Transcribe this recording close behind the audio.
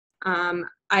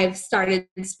I've started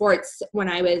sports when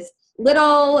I was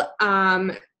little,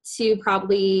 to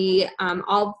probably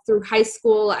all through high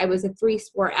school. I was a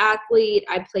 3-sport athlete.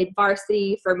 I played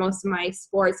varsity for most of my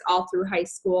sports all through high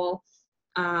school.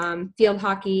 Field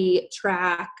hockey,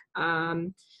 track.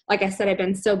 Like I said, I've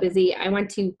been so busy. I went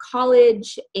to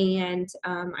college and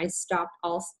I stopped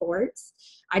all sports.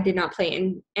 I did not play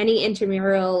in any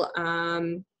intramural.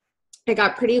 I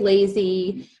got pretty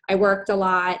lazy. I worked a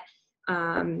lot.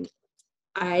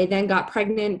 I then got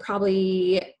pregnant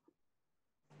probably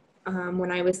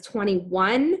when I was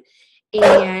 21,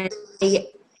 and I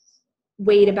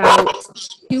weighed about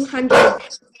 200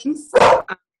 pounds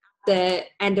at the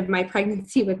end of my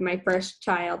pregnancy with my first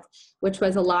child, which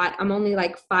was a lot. I'm only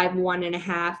like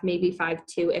 5'1.5", maybe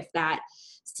 5'2", if that.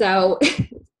 So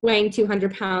weighing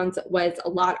 200 pounds was a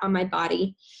lot on my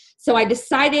body. So I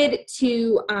decided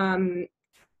to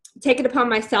take it upon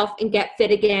myself and get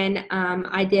fit again.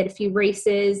 I did a few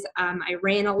races. I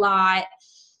ran a lot.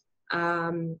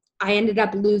 I ended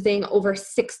up losing over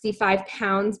 65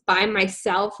 pounds by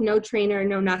myself, no trainer,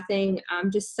 no nothing,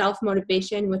 just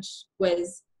self-motivation, which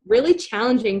was really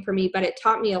challenging for me, but it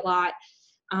taught me a lot.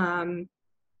 And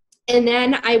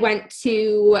then I went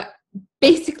to,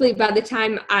 basically by the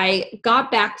time I got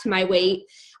back to my weight,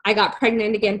 I got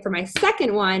pregnant again for my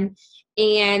second one,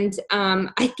 and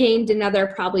I gained another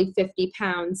probably 50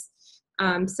 pounds.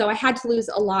 So I had to lose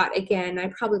a lot again.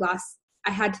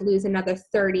 I had to lose another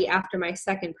 30 after my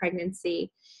second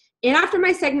pregnancy. And after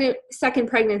my second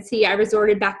pregnancy, I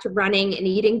resorted back to running and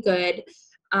eating good.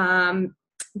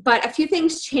 But a few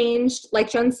things changed.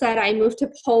 Like Joan said, I moved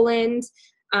to Poland,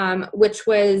 which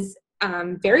was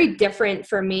very different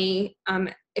for me.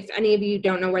 If any of you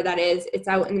don't know where that is, it's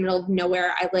out in the middle of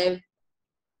nowhere. I live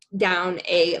down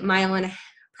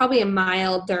probably a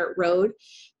mile dirt road.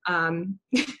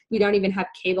 We don't even have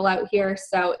cable out here,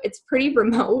 so it's pretty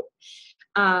remote.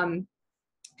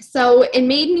 So it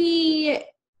made me,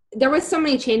 there was so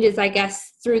many changes, I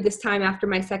guess, through this time after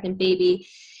my second baby.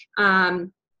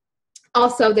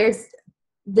 Also,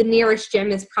 the nearest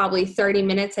gym is probably 30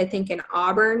 minutes, I think, in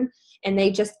Auburn, and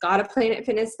they just got a Planet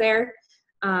Fitness there.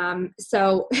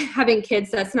 So having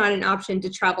kids, that's not an option to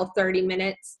travel 30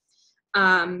 minutes.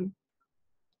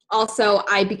 Also,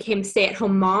 I became a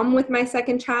stay-at-home mom with my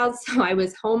second child, so I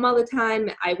was home all the time.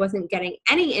 I wasn't getting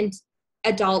any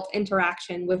adult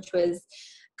interaction, which was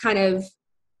kind of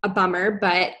a bummer.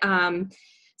 But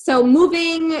so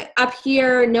moving up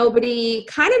here, nobody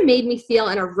kind of made me feel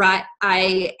in a rut.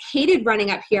 I hated running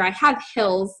up here. I have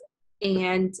hills,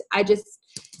 and I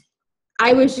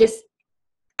was just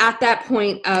at that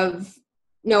point of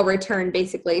no return,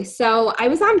 basically. So I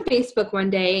was on Facebook one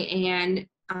day, and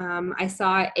I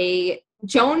saw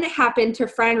Joan happened to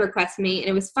friend request me, and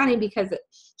it was funny because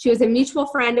she was a mutual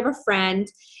friend of a friend,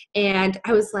 and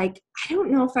I was like, I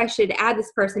don't know if I should add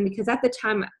this person, because at the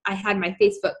time I had my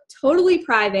Facebook totally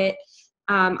private.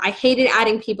 I hated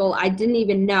adding people I didn't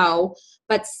even know,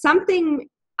 but something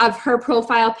of her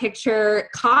profile picture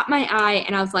caught my eye,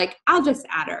 and I was like, I'll just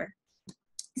add her.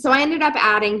 So I ended up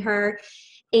adding her,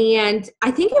 and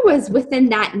I think it was within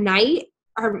that night,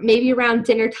 or maybe around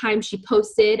dinner time, she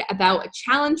posted about a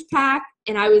challenge pack,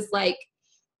 and I was like,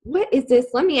 what is this?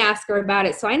 Let me ask her about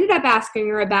it. So I ended up asking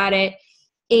her about it,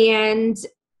 and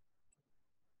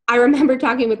I remember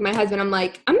talking with my husband. I'm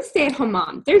like, I'm a stay-at-home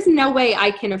mom. There's no way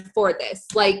I can afford this.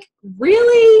 Like,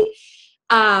 really?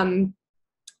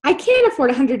 I can't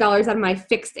afford $100 out of my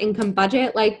fixed income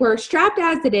budget. Like, we're strapped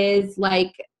as it is.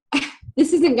 Like,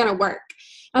 this isn't going to work.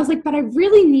 I was like, but I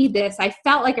really need this. I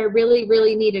felt like I really,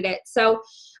 really needed it. So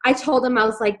I told him, I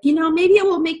was like, maybe it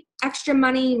will make extra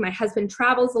money. My husband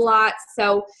travels a lot.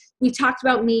 So we talked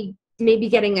about me maybe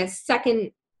getting a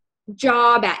second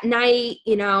job at night,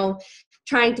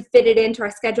 trying to fit it into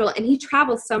our schedule. And he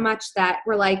travels so much that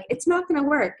we're like, it's not going to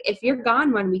work. If you're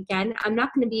gone one weekend, I'm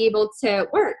not going to be able to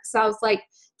work. So I was like,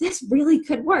 this really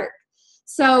could work.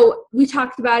 So we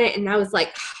talked about it, and I was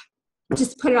like,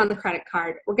 just put it on the credit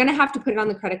card. We're going to have to put it on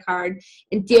the credit card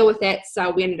and deal with it. So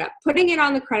we ended up putting it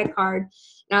on the credit card,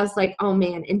 and I was like, oh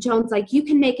man. And Joan's like, you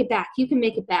can make it back. You can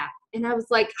make it back. And I was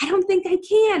like, I don't think I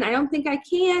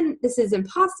can. This is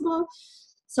impossible.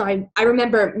 So I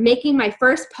remember making my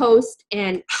first post,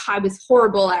 and I was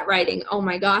horrible at writing. Oh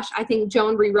my gosh. I think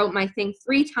Joan rewrote my thing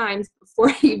 3 times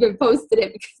before I even posted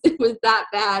it, because it was that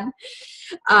bad.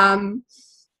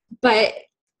 But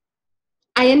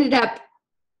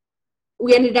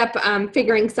we ended up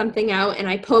figuring something out, and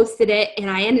I posted it, and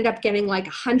I ended up getting like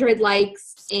 100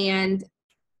 likes and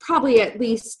probably at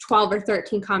least 12 or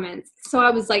 13 comments. So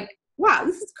I was like, wow,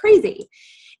 this is crazy.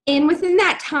 And within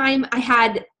that time, I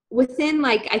had within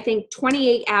like, I think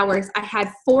 28 hours, I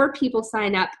had 4 people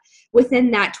sign up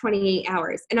within that 28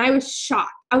 hours. And I was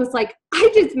shocked. I was like,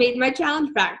 I just made my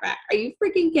challenge backpack. Are you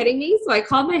freaking kidding me? So I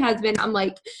called my husband. I'm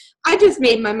like, I just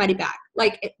made my money back,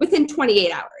 like within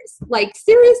 28 hours. Like,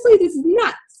 seriously, this is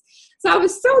nuts. So I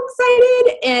was so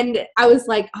excited, and I was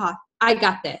like, oh, I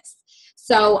got this.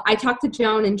 So I talked to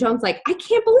Joan, and Joan's like, I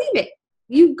can't believe it.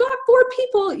 You got 4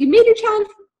 people. You made your challenge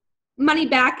money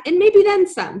back, and maybe then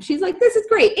some. She's like, this is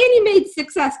great. And you made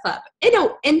Success Club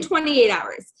in 28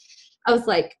 hours. I was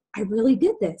like, I really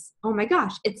did this. Oh my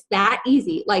gosh, it's that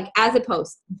easy. Like, as a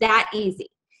post, that easy.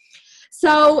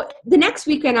 So the next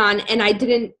week went on, and I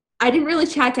didn't really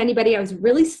chat to anybody. I was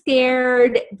really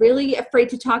scared, really afraid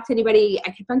to talk to anybody.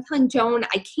 I kept on telling Joan,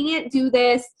 I can't do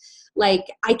this. Like,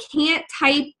 I can't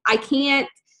type. I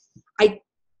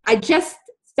just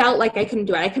felt like I couldn't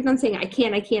do it. I kept on saying, I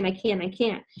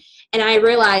can't. And I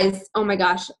realized, oh my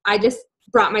gosh, I just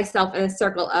brought myself in a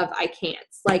circle of I can't.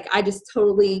 Like, I just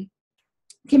totally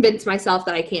convinced myself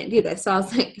that I can't do this. So I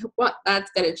was like, what? That's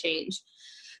going to change.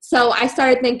 So I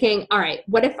started thinking, all right,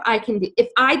 what if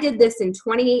I did this in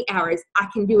 28 hours, I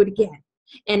can do it again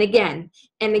and again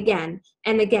and again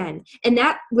and again. And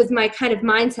that was my kind of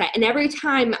mindset. And every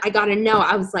time I got a no,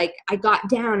 I was like, I got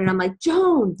down and I'm like,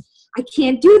 Joan, I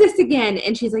can't do this again.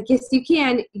 And she's like, yes, you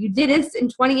can. You did this in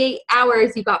 28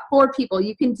 hours. You got 4 people.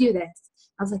 You can do this.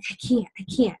 I was like, I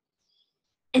can't.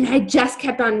 And I just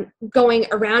kept on going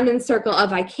around in a circle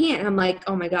of I can't. And I'm like,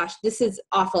 oh my gosh, this is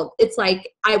awful. It's like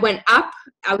I went up.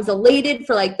 I was elated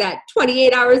for like that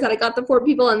 28 hours that I got the 4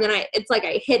 people. And then it's like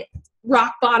I hit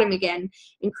rock bottom again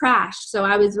and crashed. So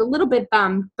I was a little bit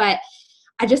bummed, but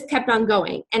I just kept on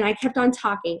going and I kept on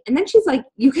talking. And then she's like,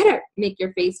 you got to make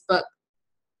your Facebook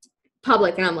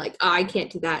public. And I'm like, oh, I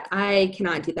can't do that. I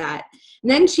cannot do that.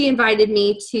 And then she invited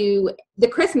me to the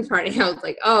Christmas party. I was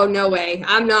like, oh, no way.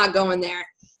 I'm not going there.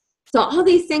 So all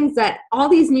these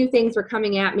new things were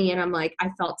coming at me, and I'm like, I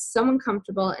felt so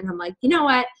uncomfortable, and I'm like, you know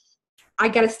what? I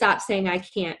got to stop saying I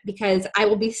can't, because I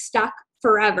will be stuck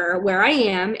forever where I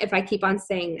am if I keep on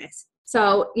saying this.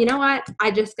 So you know what?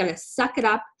 I just got to suck it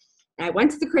up. And I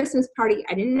went to the Christmas party.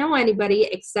 I didn't know anybody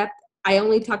except I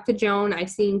only talked to Joan. I've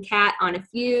seen Kat on a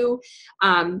few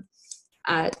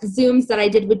Zooms that I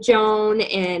did with Joan,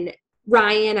 and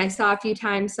Ryan I saw a few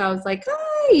times. So I was like,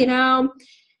 oh,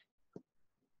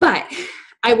 But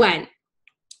I went,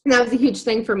 and that was a huge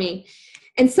thing for me.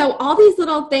 And so all these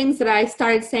little things that I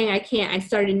started saying I can't, I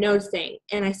started noticing,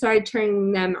 and I started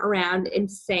turning them around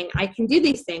into saying I can do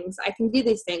these things. I can do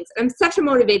these things. I'm such a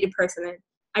motivated person.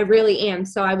 I really am.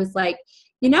 So I was like,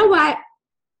 you know what?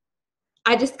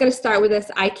 I just got to start with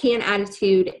this I can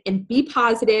attitude and be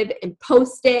positive and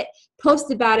post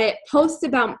about it, post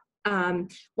about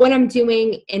what I'm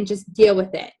doing, and just deal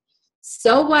with it.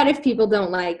 So what if people don't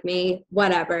like me?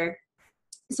 Whatever.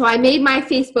 So I made my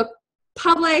Facebook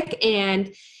public,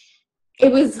 and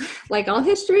it was like all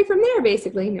history from there,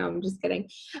 basically. No, I'm just kidding.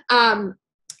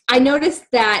 I noticed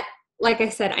that, like I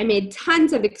said, I made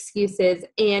tons of excuses,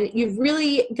 and you've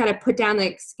really got to put down the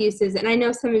excuses. And I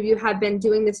know some of you have been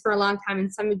doing this for a long time,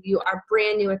 and some of you are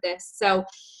brand new at this. So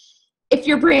if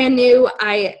you're brand new,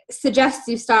 I suggest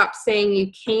you stop saying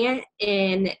you can't,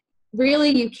 and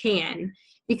really you can.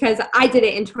 Because I did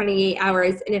it in 28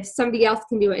 hours, and if somebody else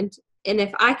can do it, and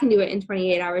if I can do it in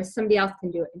 28 hours, somebody else can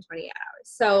do it in 28 hours.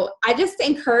 So I just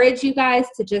encourage you guys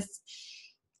to just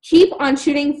keep on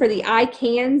shooting for the I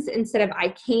cans instead of I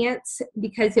can't,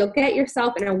 because you'll get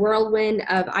yourself in a whirlwind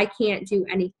of I can't do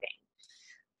anything.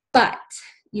 But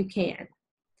you can.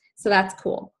 So that's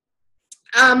cool.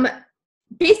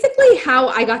 Basically how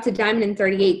I got to Diamond in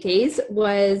 38 days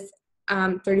was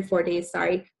 34 days,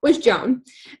 was Joan.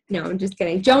 No, I'm just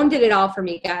kidding. Joan did it all for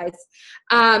me, guys.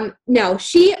 No,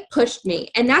 she pushed me.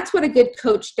 And that's what a good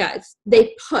coach does.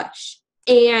 They push.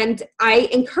 And I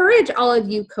encourage all of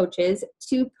you coaches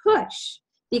to push,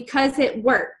 because it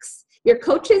works. Your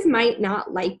coaches might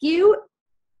not like you.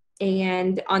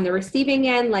 And on the receiving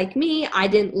end, like me, I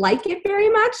didn't like it very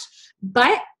much,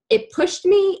 but it pushed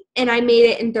me, and I made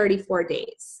it in 34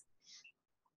 days.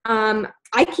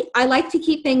 I like to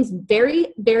keep things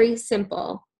very, very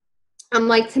simple.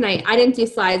 Like tonight, I didn't do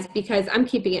slides because I'm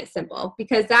keeping it simple,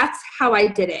 because that's how I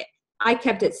did it. I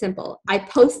kept it simple. I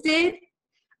posted,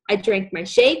 I drank my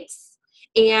shakes,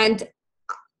 and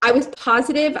I was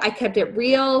positive. I kept it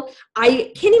real.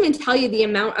 I can't even tell you the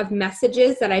amount of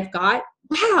messages that I've got.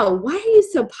 Wow, why are you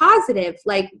so positive?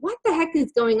 Like, what the heck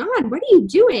is going on? What are you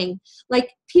doing?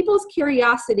 Like, people's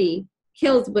curiosity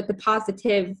kills with the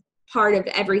positive part of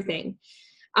everything.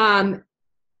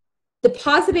 The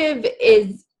positive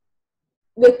is,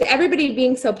 with everybody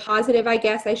being so positive, I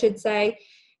guess I should say,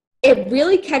 it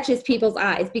really catches people's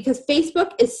eyes because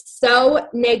Facebook is so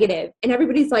negative and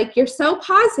everybody's like, you're so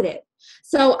positive.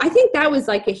 So I think that was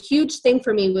like a huge thing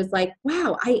for me, was like,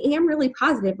 wow, I am really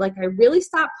positive. Like I really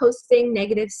stopped posting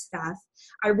negative stuff.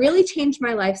 I really changed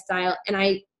my lifestyle, and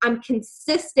I'm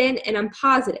consistent and I'm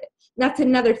positive. That's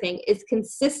another thing, is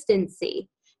consistency.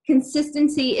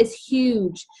 Consistency is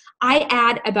huge. I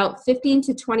add about 15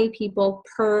 to 20 people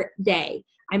per day.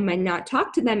 I might not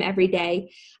talk to them every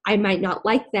day. I might not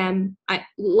like them. I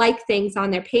like things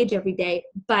on their page every day,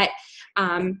 but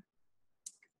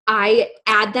I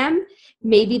add them.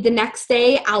 Maybe the next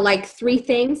day I'll like 3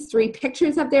 things, 3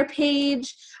 pictures of their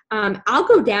page. I'll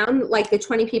go down like the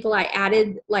 20 people I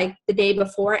added like the day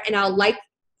before, and I'll like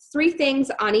 3 things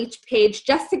on each page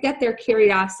just to get their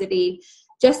curiosity,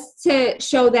 just to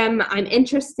show them I'm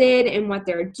interested in what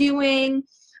they're doing.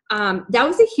 That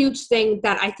was a huge thing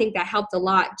that I think that helped a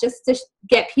lot, just to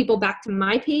get people back to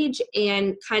my page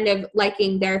and kind of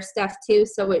liking their stuff too.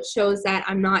 So it shows that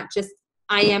I'm not just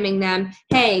IMing them,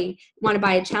 hey, want to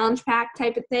buy a challenge pack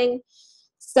type of thing.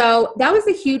 So that was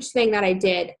a huge thing that I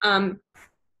did.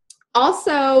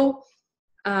 Also,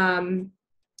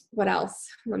 what else?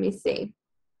 Let me see.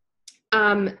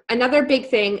 Another big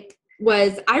thing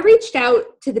was I reached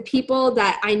out to the people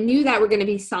that I knew that were going to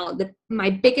be solid,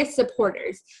 my biggest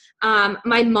supporters.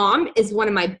 My mom is one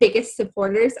of my biggest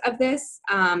supporters of this.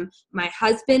 My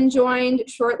husband joined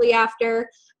shortly after.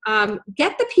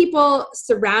 Get the people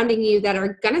surrounding you that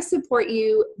are going to support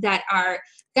you, that are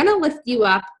going to lift you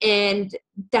up, and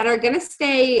that are going to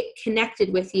stay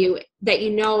connected with you, that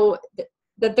you know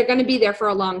that they're going to be there for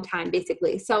a long time,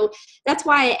 basically. So that's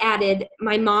why I added,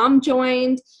 my mom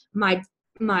joined, my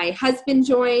husband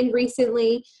joined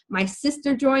recently, my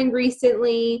sister joined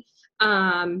recently.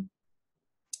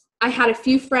 I had a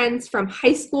few friends from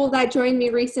high school that joined me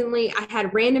recently. I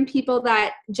had random people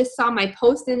that just saw my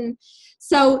post. And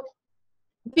so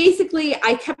basically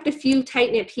I kept a few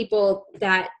tight-knit people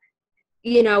that,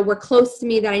 you know, were close to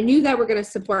me, that I knew that were going to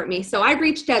support me. So I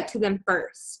reached out to them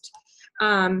first.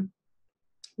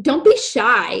 Don't be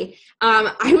shy.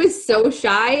 I was so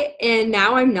shy, and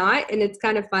now I'm not, and it's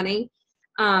kind of funny.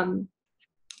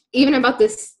 Even about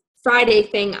this Friday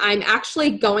thing, I'm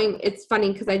actually going, it's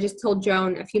funny because I just told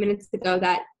Joan a few minutes ago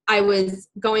that I was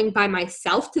going by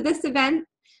myself to this event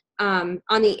on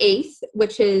the 8th,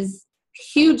 which is a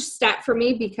huge step for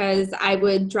me because I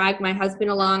would drag my husband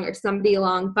along or somebody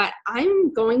along, but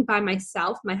I'm going by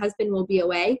myself. My husband will be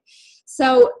away.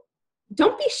 So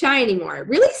don't be shy anymore.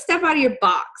 Really step out of your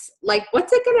box. Like,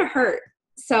 what's it going to hurt?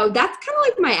 So that's kind of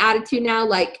like my attitude now.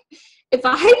 Like, if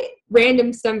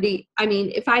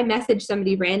I message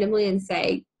somebody randomly and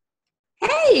say,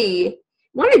 hey,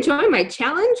 want to join my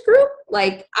challenge group?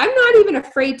 Like, I'm not even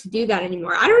afraid to do that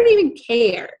anymore. I don't even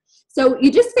care. So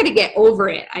you just got to get over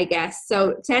it, I guess.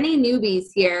 So to any newbies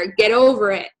here, get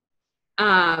over it.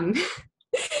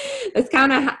 That's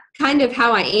kind of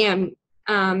how I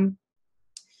am.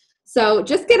 So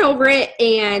just get over it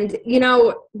and, you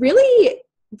know, really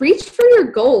reach for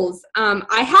your goals.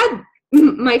 I had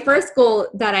my first goal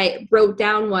that I wrote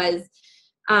down was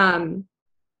to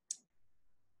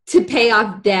pay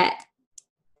off debt.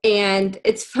 And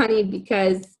it's funny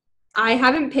because I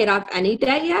haven't paid off any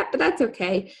debt yet, but that's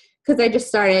okay because I just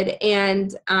started.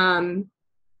 And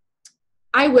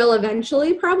I will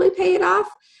eventually probably pay it off.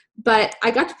 But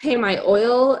I got to pay my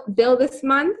oil bill this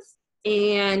month,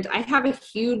 and I have a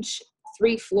huge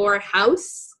 3-floor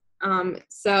house.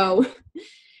 So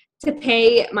to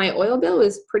pay my oil bill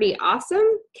was pretty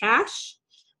awesome, cash.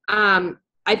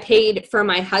 I paid for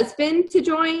my husband to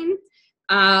join.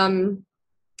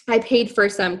 I paid for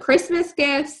some Christmas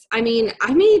gifts. I mean,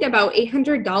 I made about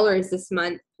 $800 this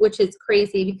month, which is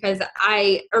crazy because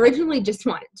I originally just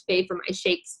wanted to pay for my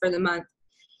shakes for the month.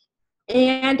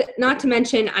 And not to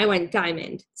mention, I went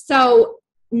diamond. So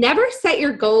never set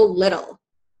your goal little.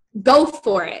 Go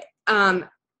for it.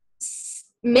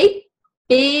 Make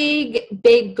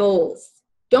big goals.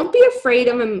 Don't be afraid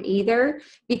of them either,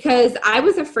 because I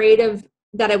was afraid of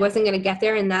that I wasn't going to get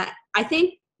there, and that I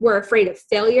think we're afraid of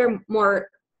failure more,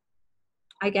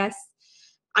 I guess.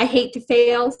 I hate to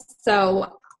fail,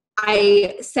 so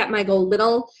I set my goal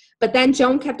little. But then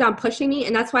Joan kept on pushing me,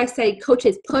 and that's why I say,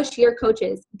 coaches, push your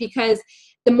coaches, because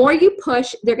the more you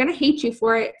push, they're going to hate you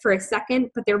for it for a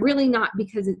second, but they're really not,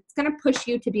 because it's going to push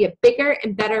you to be a bigger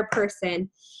and better person.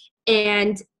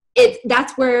 And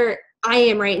that's where I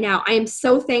am right now. I am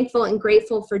so thankful and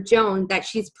grateful for Joan that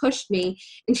she's pushed me,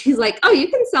 and she's like, oh, you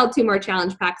can sell 2 more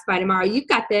challenge packs by tomorrow. You've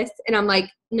got this. And I'm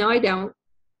like, no, I don't.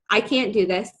 I can't do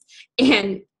this.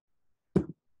 And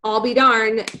I'll be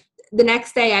darned, the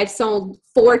next day I've sold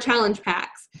 4 challenge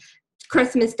packs.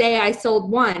 Christmas Day, I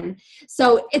sold one.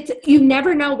 So you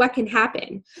never know what can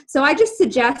happen. So I just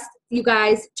suggest you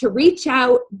guys to reach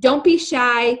out. Don't be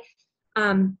shy.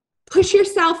 Push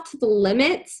yourself to the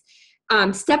limits.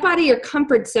 Step out of your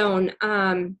comfort zone.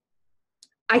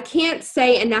 I can't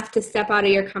say enough to step out of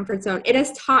your comfort zone. It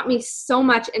has taught me so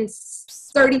much in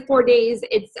 34 days.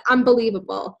 It's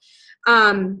unbelievable.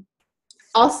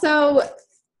 Also,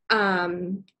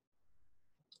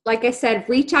 like I said,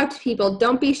 reach out to people.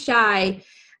 Don't be shy.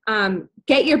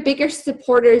 Get your bigger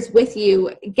supporters with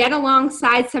you. Get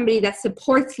alongside somebody that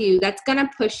supports you, that's going to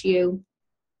push you.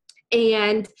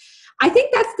 And I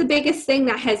think that's the biggest thing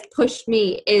that has pushed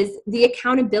me is the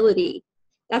accountability.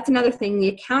 That's another thing. The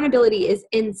accountability is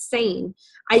insane.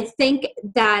 I think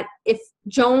that if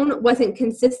Joan wasn't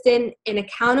consistent and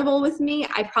accountable with me,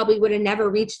 I probably would have never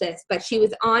reached this. But she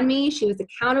was on me. She was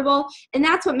accountable. And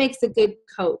that's what makes a good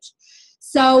coach.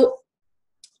 So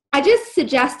I just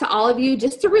suggest to all of you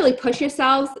just to really push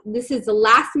yourselves. This is the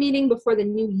last meeting before the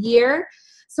new year.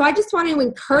 So I just want to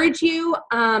encourage you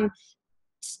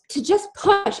to just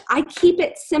push. I keep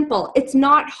it simple. It's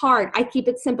not hard. I keep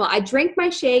it simple. I drink my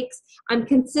shakes. I'm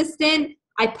consistent.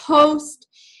 I post.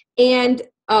 And,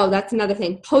 that's another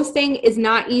thing. Posting is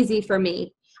not easy for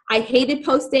me. I hated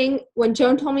posting. When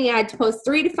Joan told me I had to post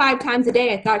 3 to 5 times a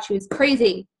day, I thought she was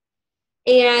crazy.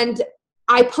 And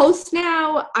I post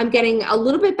now. I'm getting a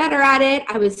little bit better at it.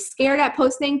 I was scared at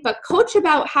posting, but coach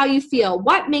about how you feel.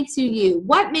 What makes you you?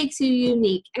 What makes you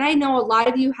unique? And I know a lot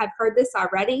of you have heard this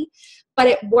already, but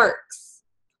it works.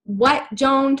 What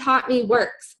Joan taught me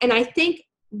works. And I think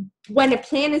when a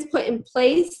plan is put in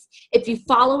place, if you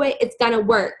follow it, it's going to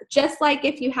work. Just like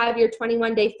if you have your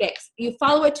 21-day fix, you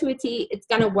follow it to a T, it's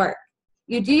going to work.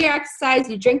 You do your exercise,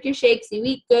 you drink your shakes, you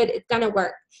eat good, it's going to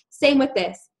work. Same with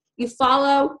this. You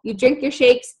follow, you drink your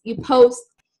shakes, you post,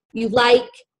 you like,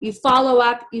 you follow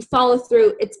up, you follow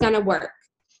through, it's going to work.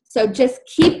 So just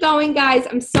keep going, guys.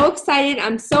 I'm so excited.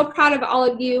 I'm so proud of all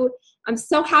of you. I'm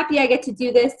so happy I get to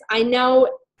do this. I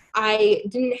know I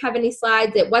didn't have any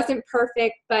slides. It wasn't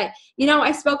perfect, but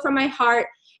I spoke from my heart,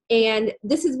 and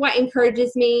this is what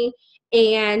encourages me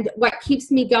and what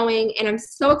keeps me going. And I'm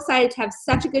so excited to have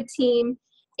such a good team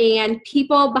and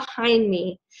people behind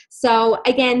me. So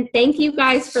again, thank you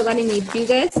guys for letting me do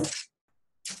this,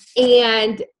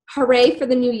 and hooray for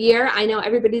the new year. I know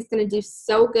everybody's going to do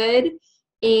so good,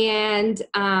 and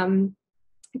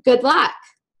good luck.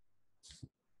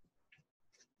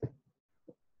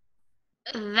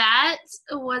 That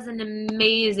was an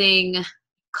amazing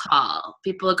call.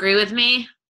 People agree with me?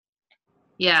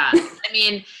 Yeah. I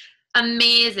mean,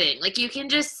 amazing. Like, you can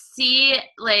just see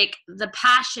like the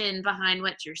passion behind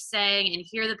what you're saying and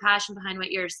hear the passion behind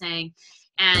what you're saying.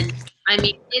 And I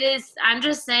mean, I'm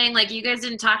just saying, like, you guys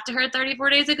didn't talk to her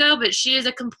 34 days ago, but she is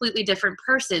a completely different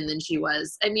person than she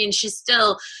was. I mean, she's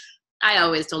still, I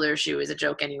always told her she was a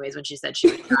joke anyways when she said she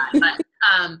would cry.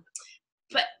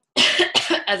 But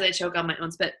as I choke on my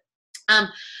own spit.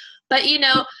 But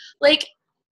like,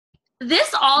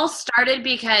 this all started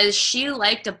because she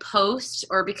liked a post,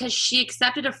 or because she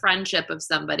accepted a friendship of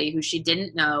somebody who she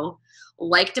didn't know,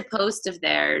 liked a post of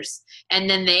theirs, and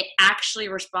then they actually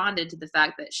responded to the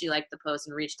fact that she liked the post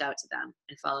and reached out to them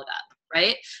and followed up,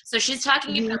 right? So she's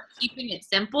talking about keeping it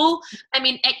simple. I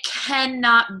mean, it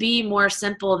cannot be more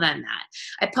simple than that.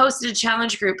 I posted a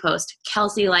challenge group post.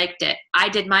 Kelsey liked it. I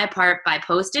did my part by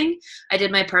posting. I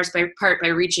did my part by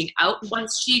reaching out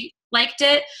once she liked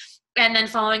it, and then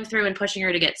following through and pushing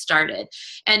her to get started.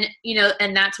 And,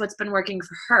 and that's what's been working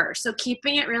for her. So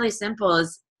keeping it really simple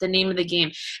is the name of the game.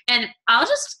 And I'll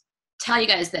just tell you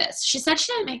guys this. She said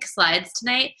she didn't make slides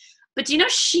tonight, but do you know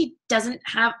she doesn't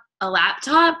have a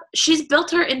laptop? She's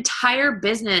built her entire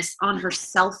business on her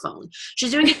cell phone.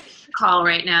 She's doing a call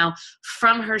right now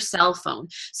from her cell phone.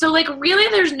 So, like, really,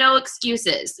 there's no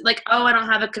excuses. Like, oh, I don't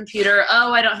have a computer.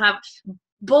 Oh, I don't have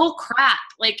bull crap.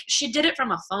 Like, she did it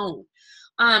from a phone.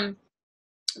 One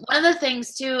of the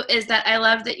things too is that I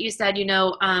love that you said,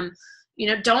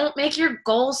 don't make your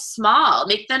goals small,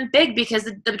 make them big, because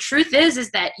the truth is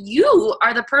that you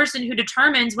are the person who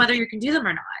determines whether you can do them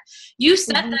or not. You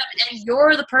set them, and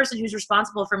you're the person who's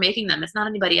responsible for making them. It's not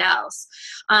anybody else.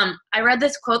 I read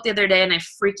this quote the other day, and I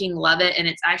freaking love it. And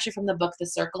it's actually from the book, The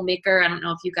Circle Maker. I don't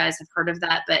know if you guys have heard of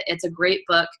that, but it's a great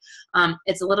book.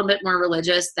 It's a little bit more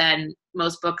religious than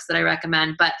most books that I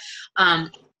recommend, but,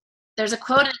 there's a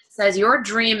quote that says, your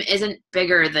dream isn't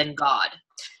bigger than God.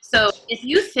 So if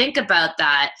you think about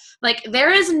that, like,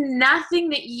 there is nothing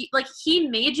that he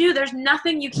made you, there's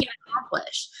nothing you can't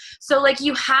accomplish. So, like,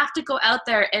 you have to go out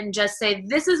there and just say,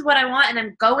 this is what I want, and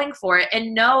I'm going for it,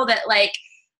 and know that, like,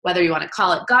 whether you want to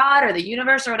call it God or the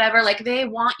universe or whatever, like they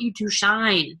want you to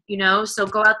shine, you know, so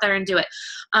go out there and do it.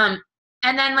 And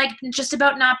then like just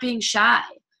about not being shy.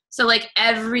 So like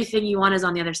everything you want is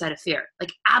on the other side of fear.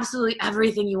 Like absolutely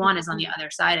everything you want is on the other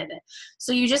side of it.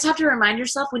 So you just have to remind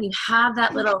yourself when you have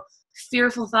that little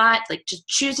fearful thought, like just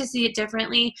choose to see it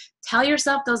differently. Tell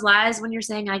yourself those lies when you're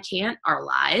saying I can't are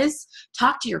lies.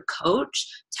 Talk to your coach,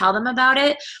 tell them about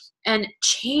it, and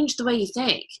change the way you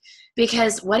think.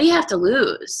 Because what do you have to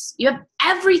lose? You have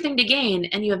everything to gain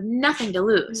and you have nothing to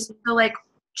lose. So like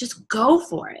just go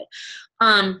for it.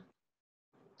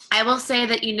 I will say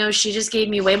that, you know, she just gave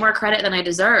me way more credit than I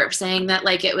deserve, saying that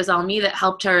like it was all me that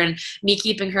helped her and me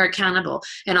keeping her accountable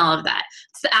and all of that.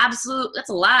 It's the absolute, that's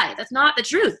a lie. That's not the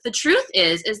truth. The truth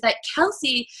is that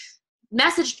Kelsey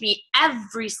messaged me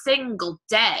every single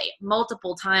day,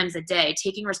 multiple times a day,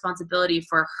 taking responsibility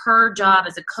for her job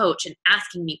as a coach and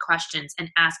asking me questions and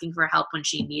asking for help when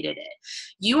she needed it.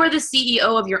 You are the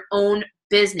CEO of your own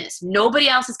business. Nobody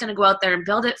else is going to go out there and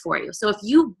build it for you. So if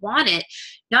you want it,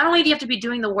 not only do you have to be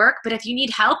doing the work, but if you need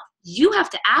help, you have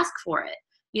to ask for it.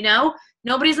 You know,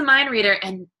 nobody's a mind reader.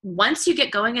 And once you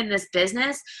get going in this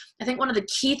business, I think one of the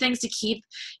key things to keep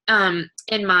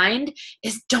in mind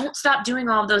is don't stop doing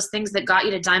all of those things that got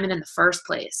you to Diamond in the first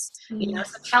place. You know,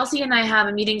 so Kelsey and I have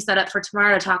a meeting set up for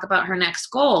tomorrow to talk about her next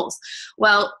goals.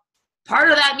 Well, part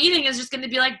of that meeting is just going to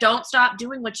be like, don't stop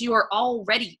doing what you are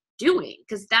already doing,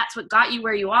 because that's what got you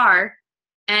where you are,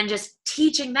 and just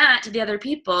teaching that to the other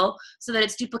people so that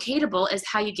it's duplicatable is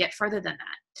how you get further than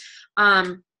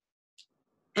that.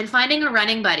 And finding a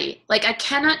running buddy, like I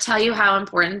cannot tell you how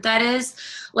important that is.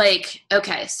 Like,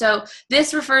 okay, so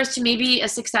this refers to maybe a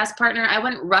success partner. I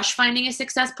wouldn't rush finding a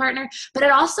success partner, but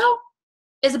it also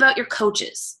is about your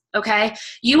coaches. Okay.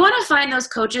 You want to find those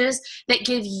coaches that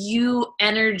give you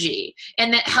energy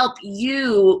and that help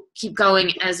you keep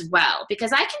going as well.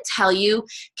 Because I can tell you,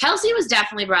 Kelsey was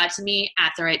definitely brought to me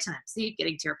at the right time. See,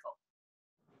 getting tearful.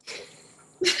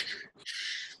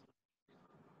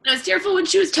 I was tearful when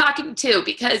she was talking too,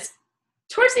 because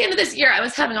towards the end of this year, I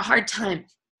was having a hard time.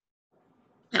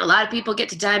 And a lot of people get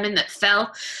to Diamond that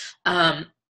fell. I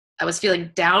was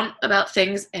feeling down about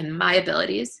things and my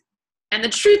abilities. And the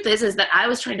truth is that I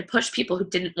was trying to push people who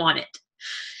didn't want it.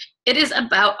 It is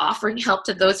about offering help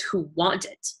to those who want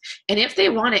it. And if they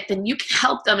want it, then you can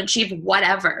help them achieve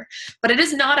whatever. But it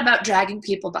is not about dragging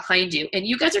people behind you. And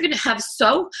you guys are going to have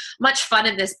so much fun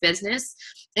in this business.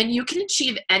 And you can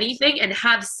achieve anything and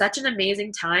have such an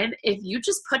amazing time if you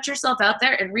just put yourself out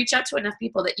there and reach out to enough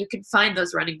people that you can find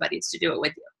those running buddies to do it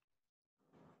with you.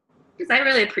 Because I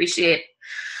really appreciate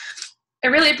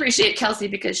Kelsey,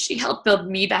 because she helped build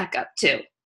me back up too.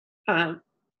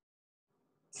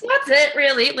 So that's it,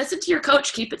 really. Listen to your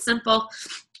coach. Keep it simple.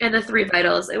 And the 3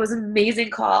 vitals. It was an amazing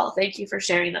call. Thank you for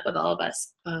sharing that with all of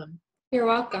us. You're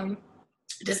welcome.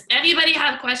 Does anybody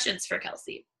have questions for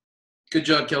Kelsey? Good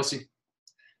job, Kelsey.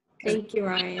 Thank you,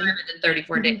 Ryan. In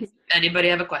 34 days. Anybody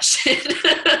have a question?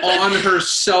 On her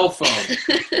cell phone.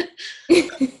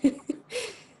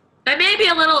 I may be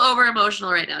a little over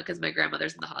emotional right now because my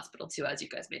grandmother's in the hospital too, as you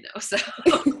guys may know. So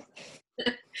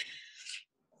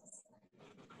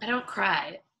I don't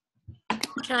cry.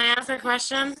 Can I ask a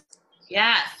question?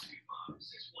 Yeah.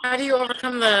 How do you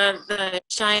overcome the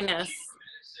shyness?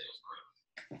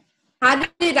 How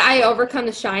did I overcome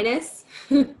the shyness?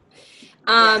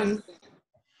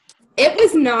 It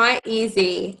was not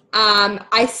easy.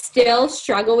 I still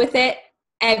struggle with it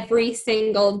every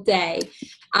single day,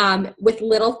 with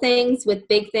little things, with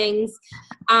big things.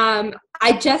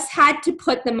 I just had to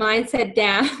put the mindset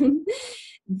down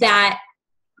that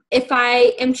if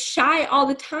I am shy all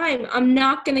the time, I'm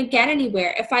not going to get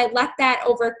anywhere. If I let that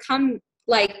overcome,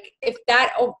 like if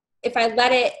I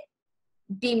let it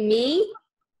be me,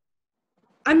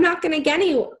 I'm not going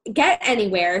to get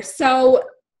anywhere. So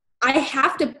I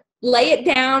have to lay it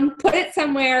down, put it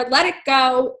somewhere, let it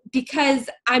go, because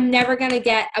I'm never going to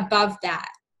get above that.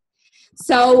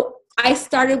 So I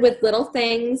started with little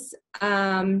things.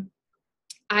 I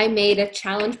made a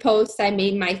challenge post. I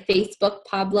made my Facebook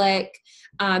public.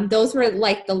 Those were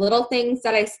like the little things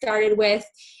that I started with.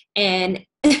 And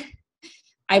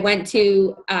I went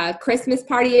to a Christmas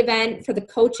party event for the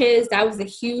coaches. That was a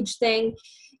huge thing.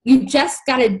 You just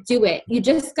got to do it. You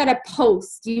just got to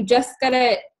post. You just got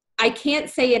to, I can't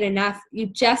say it enough. You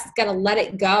just got to let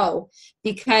it go,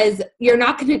 because you're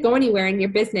not going to go anywhere in your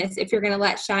business if you're going to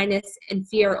let shyness and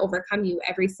fear overcome you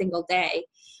every single day.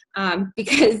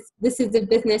 Because this is a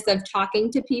business of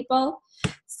talking to people.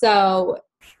 So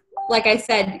like I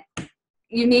said,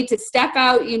 you need to step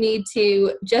out. You need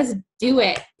to just do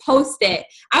it. Post it.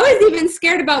 I was even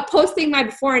scared about posting my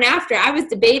before and after. I was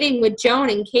debating with Joan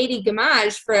and Katie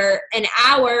Gamage for an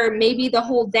hour, maybe the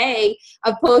whole day,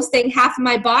 of posting half of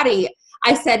my body.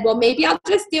 I said, well, maybe I'll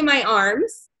just do my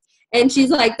arms. And she's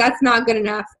like, that's not good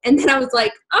enough. And then I was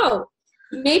like, oh,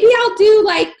 maybe I'll do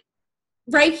like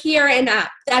right here and up.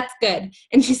 That's good.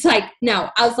 And she's like, no.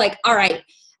 I was like, all right,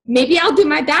 maybe I'll do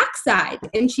my backside.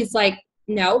 And she's like,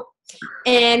 nope.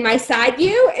 And my side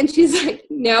view? And she's like,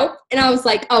 nope. And I was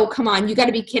like, oh, come on. You got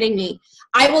to be kidding me.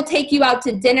 I will take you out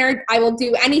to dinner. I will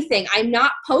do anything. I'm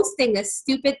not posting this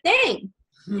stupid thing.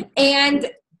 And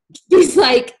she's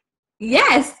like,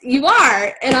 yes, you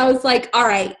are. And I was like, all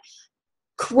right,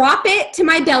 crop it to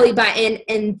my belly button,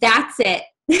 and that's it.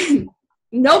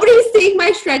 Nobody's seeing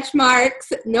my stretch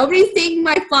marks. Nobody's seeing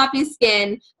my floppy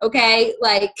skin. Okay.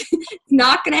 Like, it's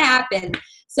not going to happen.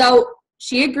 So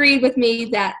she agreed with me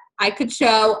that I could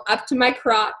show up to my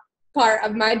crop part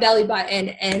of my belly button.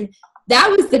 And that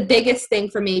was the biggest thing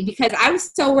for me, because I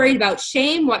was so worried about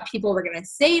shame, what people were going to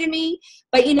say to me.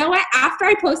 But you know what? After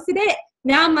I posted it,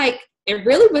 now I'm like, it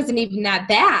really wasn't even that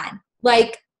bad.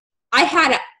 Like,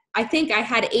 I think I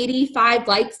had 85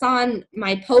 likes on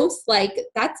my post. Like,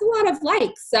 that's a lot of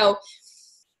likes. So,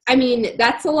 I mean,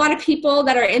 that's a lot of people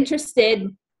that are interested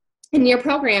in your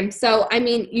program. So, I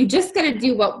mean, you just got to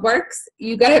do what works.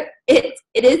 You got to,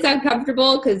 it is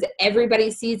uncomfortable because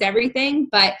everybody sees everything.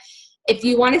 But if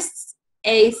you want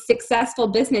a successful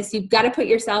business, you've got to put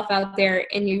yourself out there,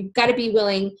 and you've got to be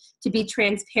willing to be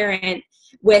transparent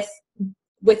with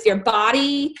your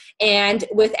body and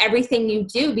with everything you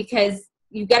do, because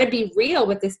you got to be real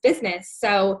with this business.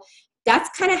 So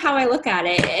that's kind of how I look at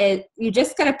it. You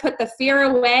just got to put the fear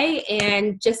away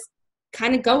and just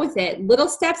kind of go with it, little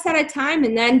steps at a time,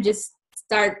 and then just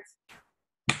start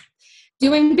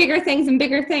doing bigger things and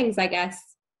bigger things, I guess.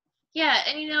 Yeah.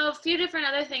 And, a few different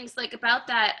other things like about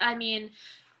that. I mean,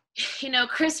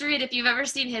 Chris Reed, if you've ever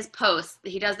seen his posts,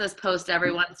 he does this post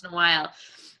every once in a while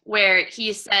where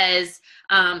he says,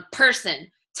 person,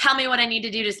 tell me what I need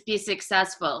to do to be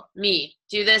successful. Me,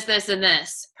 do this, this, and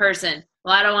this. Person,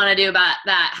 well, I don't want to do about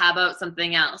that. How about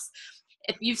something else?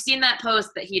 If you've seen that post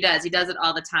that he does it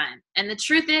all the time. And the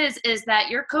truth is that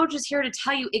your coach is here to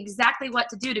tell you exactly what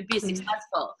to do to be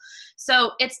successful.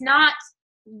 So it's not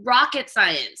rocket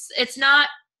science. It's not,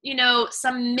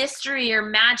 some mystery or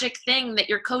magic thing that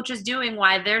your coach is doing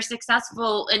why they're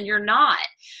successful and you're not.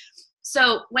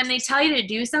 So when they tell you to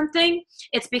do something,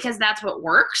 it's because that's what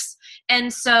works.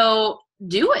 And so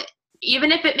do it,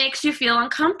 even if it makes you feel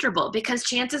uncomfortable, because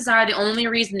chances are the only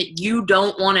reason that you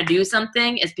don't want to do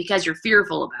something is because you're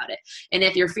fearful about it. And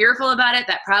if you're fearful about it,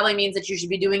 that probably means that you should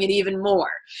be doing it even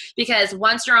more, because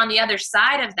once you're on the other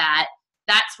side of that,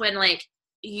 that's when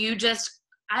you just,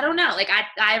 I don't know,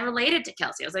 I related to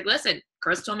Kelsey. I was like, listen,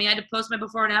 Chris told me I had to post my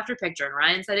before and after picture, and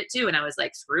Ryan said it too. And I was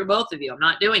like, screw both of you. I'm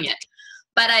not doing it.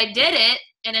 But I did it,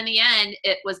 and in the end,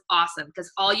 it was awesome, because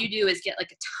all you do is get a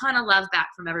ton of love back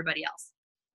from everybody else.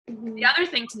 Mm-hmm. The other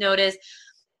thing to note is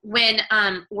when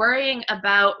worrying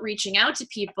about reaching out to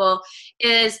people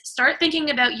is start thinking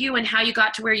about you and how you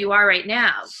got to where you are right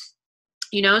now.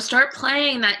 Start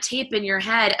playing that tape in your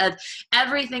head of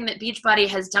everything that Beachbody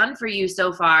has done for you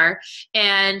so far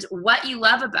and what you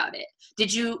love about it.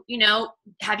 Did you,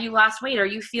 have you lost weight? Are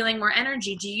you feeling more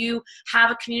energy? Do you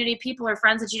have a community of people or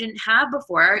friends that you didn't have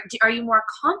before? Are you more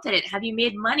confident? Have you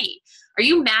made money? Are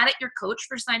you mad at your coach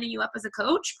for signing you up as a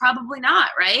coach? Probably not,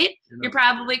 right? You're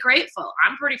probably grateful.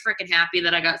 I'm pretty freaking happy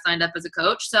that I got signed up as a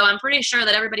coach. So I'm pretty sure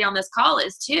that everybody on this call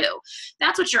is too.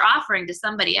 That's what you're offering to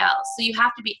somebody else. So you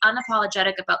have to be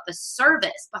unapologetic about the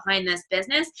service behind this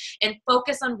business and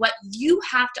focus on what you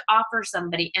have to offer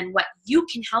somebody and what you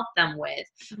can help them with,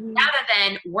 rather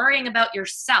than worrying about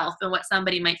yourself and what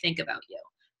somebody might think about you,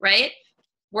 right?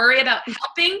 Worry about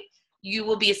helping, you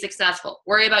will be successful.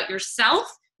 Worry about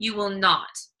yourself, you will not,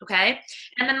 okay?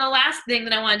 And then the last thing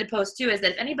that I wanted to post too is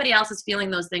that if anybody else is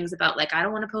feeling those things about I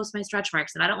don't want to post my stretch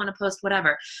marks and I don't want to post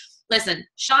whatever, listen,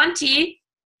 Sean T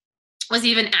was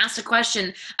even asked a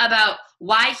question about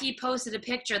why he posted a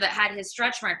picture that had his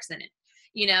stretch marks in it,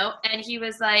 and he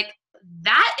was like,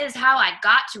 that is how I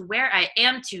got to where I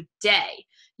am today.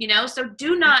 So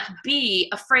do not be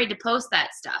afraid to post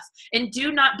that stuff, and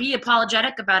do not be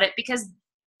apologetic about it, because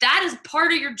that is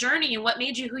part of your journey and what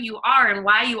made you who you are and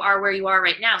why you are where you are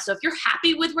right now. So if you're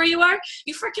happy with where you are,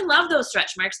 you freaking love those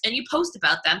stretch marks and you post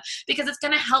about them, because it's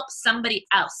going to help somebody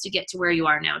else to get to where you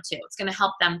are now too. It's going to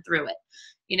help them through it.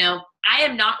 I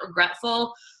am not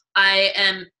regretful. I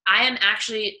am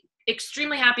actually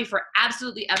extremely happy for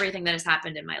absolutely everything that has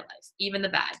happened in my life, even the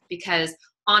bad, because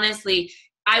honestly,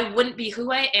 I wouldn't be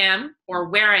who I am or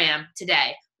where I am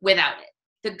today without it.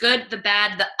 The good, the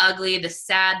bad, the ugly, the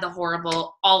sad, the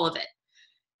horrible, all of it.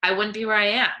 I wouldn't be where I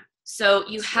am. So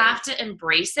you have to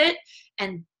embrace it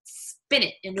and spin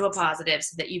it into a positive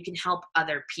so that you can help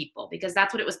other people, because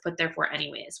that's what it was put there for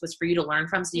anyways, was for you to learn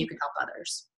from so you can help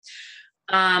others.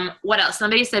 What else?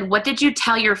 Somebody said, what did you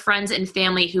tell your friends and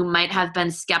family who might have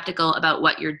been skeptical about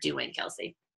what you're doing,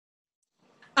 Kelsey?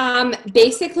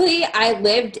 Basically, I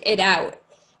lived it out.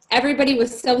 Everybody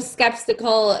was so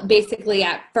skeptical basically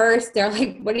at first. They're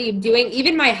like, what are you doing?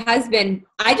 Even my husband,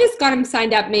 I just got him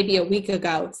signed up maybe a week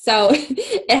ago. So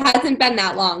it hasn't been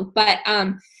that long. But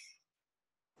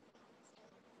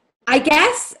I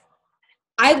guess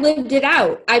I lived it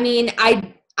out. I mean,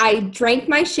 I drank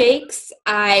my shakes,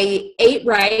 I ate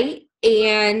right,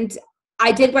 and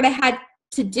I did what I had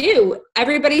to do.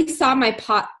 Everybody saw my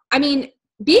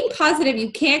being positive, you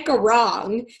can't go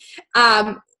wrong.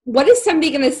 What is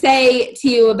somebody going to say to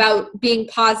you about being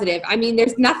positive? I mean,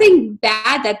 there's nothing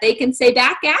bad that they can say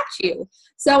back at you.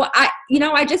 So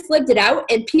I just lived it out,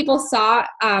 and people saw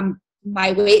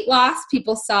my weight loss.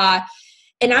 People saw,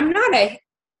 and I'm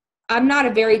not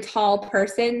a very tall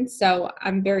person, so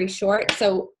I'm very short.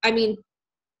 So, I mean,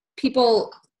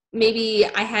 people, maybe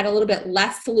I had a little bit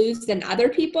less to lose than other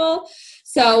people.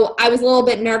 So I was a little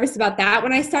bit nervous about that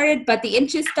when I started, but the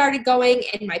inches started going,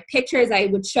 and my pictures, I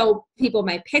would show people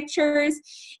my pictures,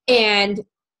 and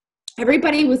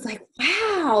everybody was like,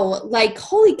 wow, like,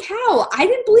 holy cow, I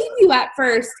didn't believe you at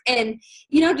first. And,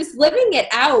 just living it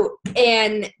out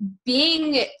and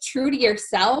being true to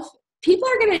yourself, people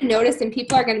are going to notice, and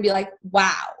people are going to be like,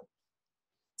 wow.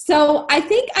 So I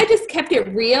think I just kept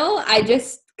it real. I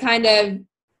just kind of,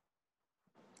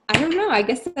 I don't know. I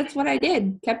guess that's what I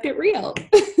did. Kept it real.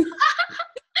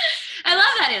 I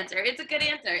love that answer. It's a good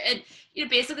answer. And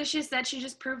basically she said she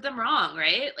just proved them wrong,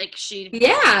 right?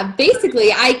 Yeah,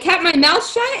 basically. I kept my mouth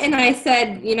shut, and I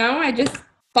said, I just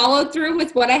followed through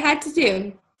with what I had to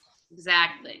do.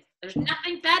 Exactly. There's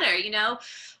nothing better,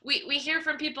 We hear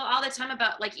from people all the time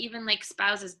about even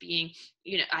spouses being,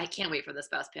 I can't wait for the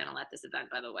spouse panel at this event,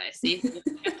 by the way. See,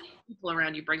 people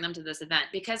around you, bring them to this event,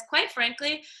 because quite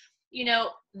frankly,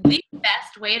 the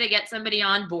best way to get somebody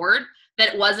on board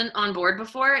that wasn't on board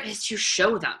before is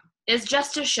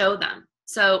just to show them.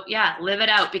 So yeah, live it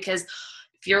out, because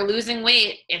if you're losing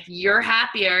weight, if you're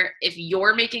happier, if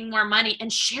you're making more money,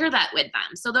 and share that with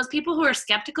them. So those people who are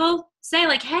skeptical, say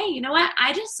hey, you know what?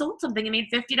 I just sold something and made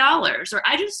 $50, or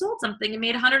I just sold something and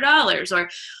made $100, or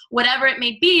whatever it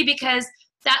may be, because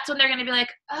that's when they're going to be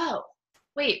like, oh,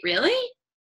 wait, really?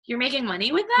 You're making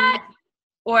money with that?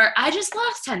 Or I just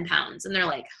lost 10 pounds. And they're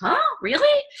like, huh,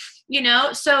 really?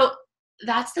 So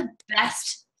that's the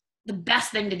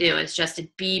best thing to do, is just to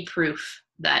be proof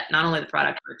that not only the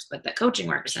product works, but that coaching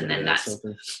works. And then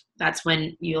that's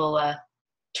when you'll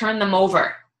turn them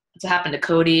over. That's what happened to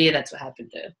Cody. That's what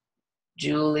happened to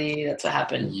Julie. That's what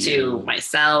happened to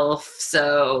myself.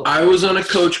 So I was on a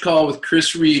coach call with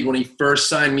Chris Reed when he first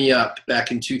signed me up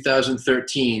back in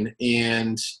 2013,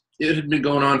 and it had been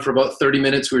going on for about 30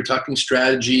 minutes. We were talking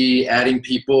strategy, adding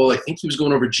people. I think he was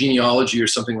going over genealogy or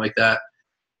something like that.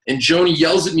 And Joni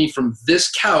yells at me from this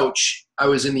couch. I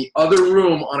was in the other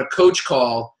room on a coach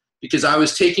call because I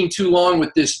was taking too long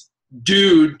with this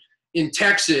dude in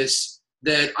Texas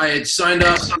that I had signed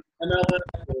up MLM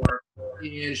for,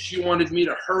 and she wanted me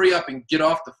to hurry up and get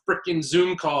off the frickin'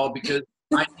 Zoom call because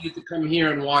I needed to come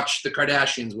here and watch the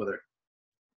Kardashians with her.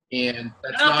 And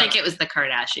I don't think it was the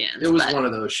Kardashians. It was one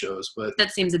of those shows, but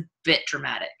that seems a bit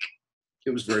dramatic.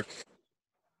 It was very.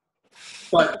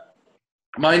 But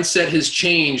mindset has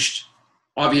changed.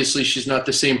 Obviously, she's not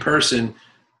the same person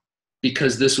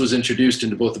because this was introduced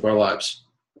into both of our lives.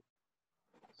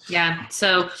 Yeah.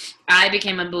 So I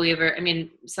became a believer. I mean,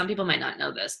 some people might not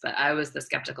know this, but I was the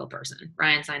skeptical person.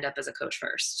 Ryan signed up as a coach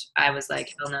first. I was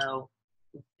like, hell no,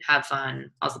 have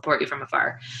fun. I'll support you from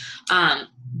afar.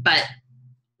 But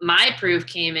my proof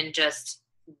came in just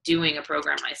doing a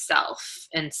program myself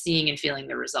and seeing and feeling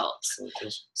the results.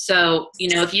 So,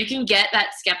 if you can get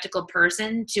that skeptical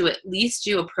person to at least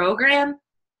do a program,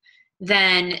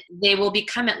 then they will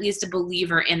become at least a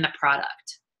believer in the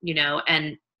product,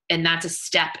 and that's a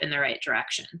step in the right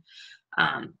direction.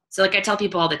 So like I tell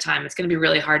people all the time, it's going to be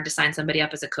really hard to sign somebody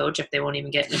up as a coach if they won't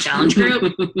even get in the challenge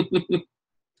group.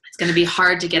 It's going to be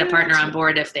hard to get a partner on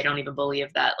board if they don't even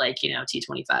believe that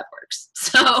T25 works.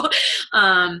 So,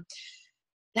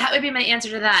 that would be my answer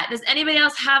to that. Does anybody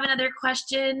else have another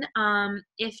question?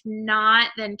 If not,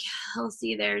 then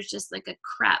Kelsey, there's just like a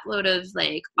crap load of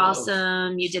like,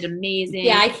 awesome, you did amazing.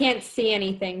 Yeah, I can't see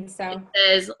anything, so.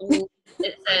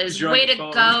 It says, way to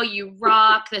go, you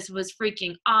rock. This was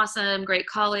freaking awesome. Great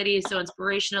call, ladies. So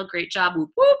inspirational. Great job. Whoop,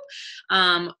 whoop.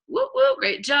 Whoop, whoop.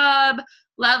 Great job.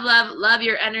 Love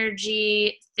your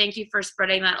energy. Thank you for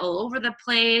spreading that all over the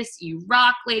place. You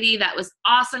rock, lady. That was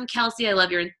awesome, Kelsey. I love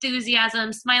your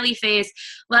enthusiasm. Smiley face.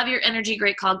 Love your energy.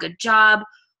 Great call. Good job.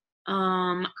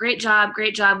 Great job.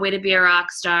 Way to be a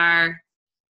rock star.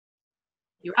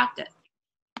 You rocked it.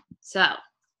 So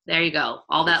there you go.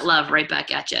 All that love right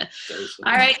back at you.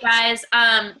 All right, guys.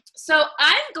 So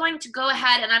I'm going to go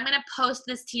ahead and I'm going to post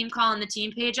this team call on the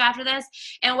team page after this.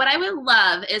 And what I would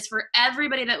love is for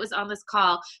everybody that was on this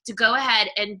call to go ahead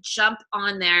and jump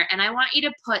on there. And I want you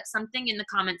to put something in the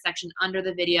comment section under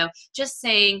the video, just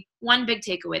saying one big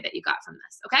takeaway that you got from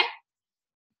this. Okay?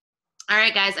 All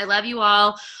right, guys, I love you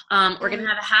all. We're going to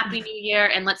have a happy new year,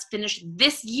 and let's finish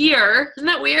this year. Isn't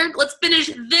that weird? Let's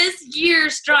finish this year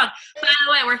strong. By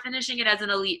the way, we're finishing it as an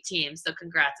elite team, so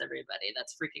congrats, everybody.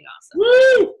 That's freaking awesome.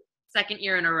 Woo! Second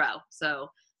year in a row, so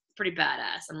pretty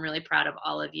badass. I'm really proud of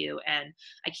all of you, and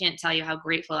I can't tell you how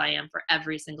grateful I am for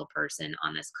every single person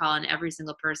on this call and every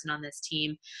single person on this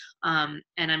team. And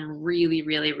I'm really,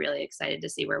 really, really excited to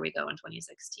see where we go in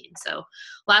 2016. So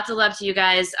lots of love to you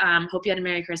guys. Hope you had a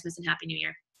Merry Christmas and Happy New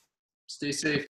Year. Stay safe.